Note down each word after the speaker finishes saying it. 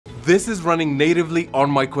This is running natively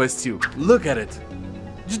on my Quest 2. Look at it.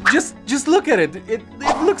 Just look at it. It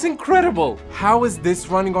looks incredible. How is this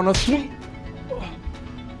running on a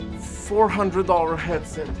 $400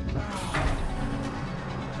 headset?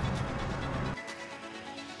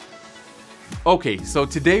 Okay, so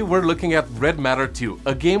today we're looking at Red Matter 2,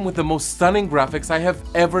 a game with the most stunning graphics I have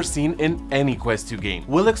ever seen in any Quest 2 game.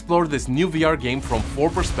 We'll explore this new VR game from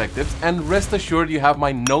 4 perspectives, and rest assured you have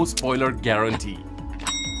my no spoiler guarantee.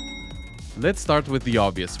 Let's start with the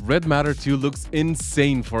obvious. Red Matter 2 looks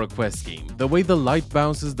insane for a Quest game. The way the light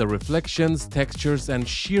bounces, the reflections, textures, and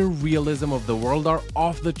sheer realism of the world are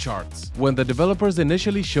off the charts. When the developers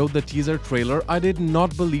initially showed the teaser trailer, I did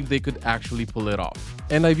not believe they could actually pull it off.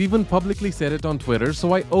 And I've even publicly said it on Twitter,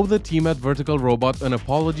 so I owe the team at Vertical Robot an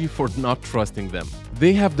apology for not trusting them.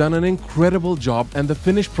 They have done an incredible job, and the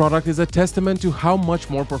finished product is a testament to how much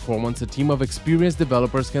more performance a team of experienced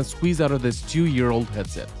developers can squeeze out of this 2-year-old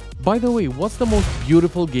headset. By the way, what's the most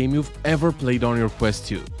beautiful game you've ever played on your Quest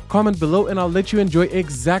 2? Comment below and I'll let you enjoy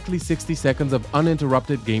exactly 60 seconds of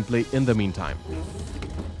uninterrupted gameplay in the meantime.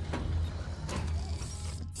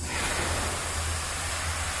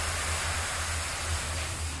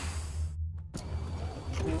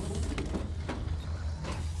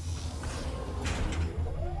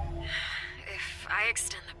 If I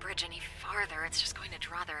extend the bridge any farther, it's just going to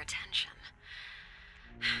draw their attention.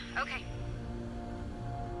 Okay.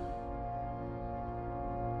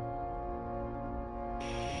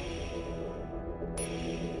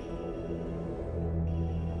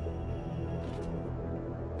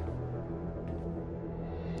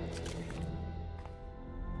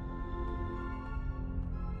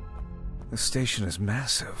 This station is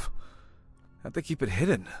massive. How'd they keep it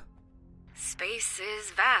hidden? Space is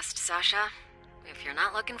vast, Sasha. If you're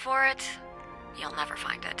not looking for it, you'll never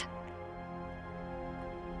find it.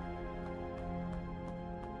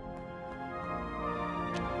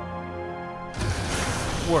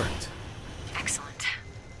 Worked. Excellent.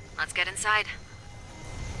 Let's get inside.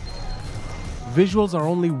 Visuals are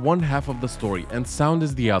only one half of the story and sound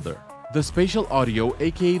is the other. The spatial audio,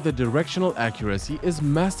 aka the directional accuracy, is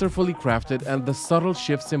masterfully crafted, and the subtle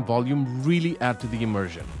shifts in volume really add to the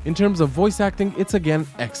immersion. In terms of voice acting, it's again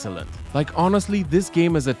excellent. Like honestly, this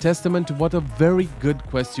game is a testament to what a very good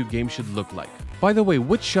Quest 2 game should look like. By the way,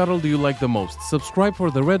 which shuttle do you like the most? Subscribe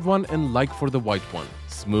for the red one and like for the white one.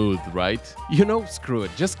 Smooth, right? You know, screw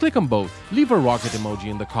it, just click on both. Leave a rocket emoji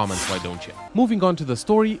in the comments, why don't you? Moving on to the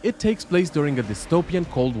story, it takes place during a dystopian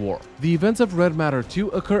Cold War. The events of Red Matter 2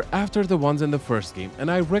 occur after the ones in the first game,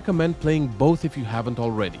 and I recommend playing both if you haven't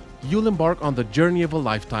already. You'll embark on the journey of a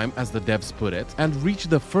lifetime, as the devs put it, and reach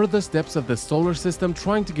the furthest depths of the solar system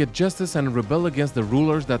trying to get justice and rebel against the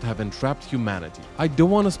rulers that have entrapped humanity. I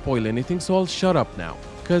don't want to spoil anything, so I'll shut up now.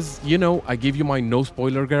 Cause, you know, I gave you my no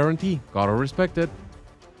spoiler guarantee. Gotta respect it.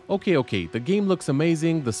 Okay, the game looks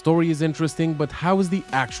amazing, the story is interesting, but how is the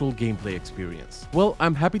actual gameplay experience? Well,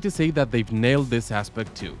 I'm happy to say that they've nailed this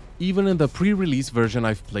aspect too. Even in the pre-release version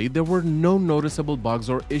I've played, there were no noticeable bugs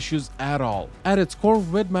or issues at all. At its core,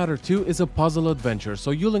 Red Matter 2 is a puzzle adventure,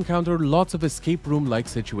 so you'll encounter lots of escape room-like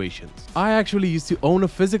situations. I actually used to own a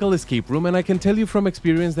physical escape room, and I can tell you from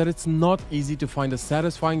experience that it's not easy to find a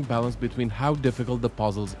satisfying balance between how difficult the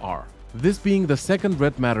puzzles are. This being the second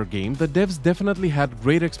Red Matter game, the devs definitely had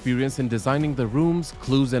great experience in designing the rooms,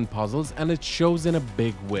 clues and puzzles, and it shows in a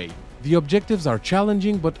big way. The objectives are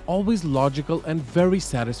challenging but always logical and very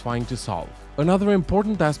satisfying to solve. Another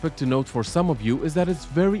important aspect to note for some of you is that it's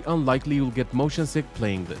very unlikely you'll get motion sick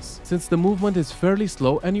playing this, since the movement is fairly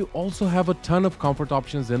slow and you also have a ton of comfort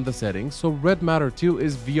options in the settings, so Red Matter 2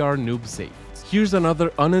 is VR noob safe. Here's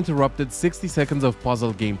another uninterrupted 60 seconds of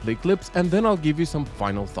puzzle gameplay clips, and then I'll give you some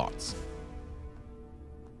final thoughts.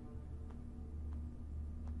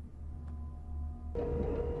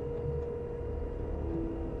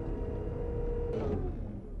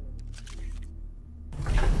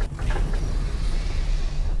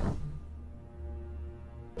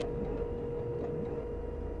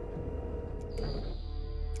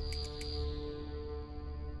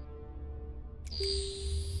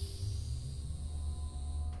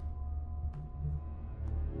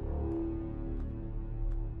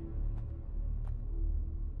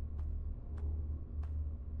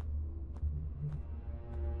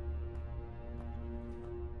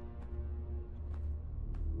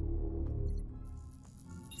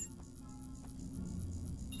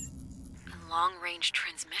 Long-range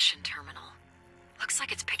transmission terminal. Looks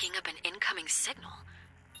like it's picking up an incoming signal.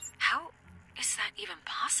 How is that even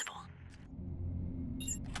possible?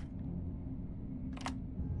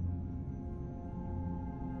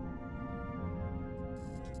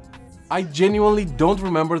 I genuinely don't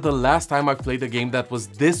remember the last time I played a game that was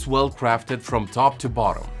this well crafted from top to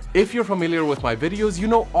bottom. If you're familiar with my videos, you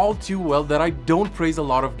know all too well that I don't praise a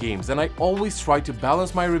lot of games, and I always try to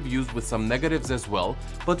balance my reviews with some negatives as well,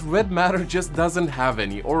 but Red Matter just doesn't have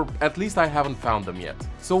any, or at least I haven't found them yet.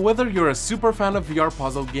 So whether you're a super fan of VR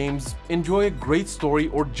puzzle games, enjoy a great story,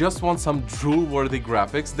 or just want some drool-worthy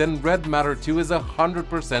graphics, then Red Matter 2 is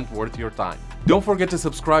 100% worth your time. Don't forget to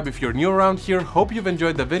subscribe if you're new around here. Hope you've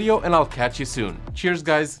enjoyed the video, and I'll catch you soon. Cheers,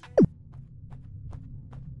 guys!